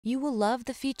You will love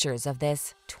the features of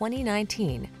this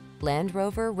 2019 Land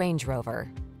Rover Range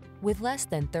Rover. With less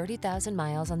than 30,000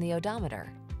 miles on the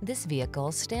odometer, this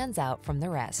vehicle stands out from the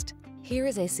rest. Here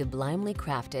is a sublimely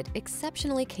crafted,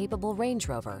 exceptionally capable Range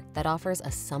Rover that offers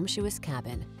a sumptuous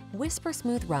cabin,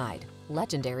 whisper-smooth ride,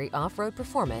 legendary off-road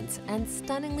performance, and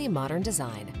stunningly modern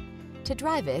design. To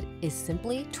drive it is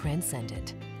simply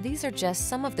transcendent. These are just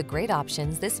some of the great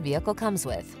options this vehicle comes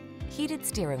with: heated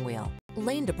steering wheel,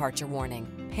 lane departure warning,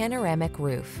 panoramic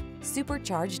roof,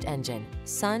 supercharged engine,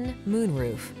 sun, moon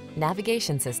roof,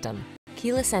 navigation system,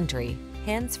 keyless entry,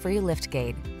 hands-free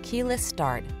liftgate, keyless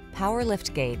start, power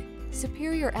liftgate.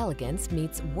 Superior elegance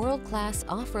meets world-class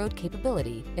off-road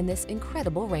capability in this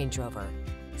incredible Range Rover.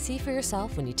 See for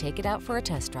yourself when you take it out for a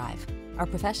test drive. Our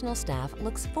professional staff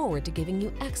looks forward to giving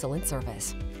you excellent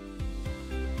service.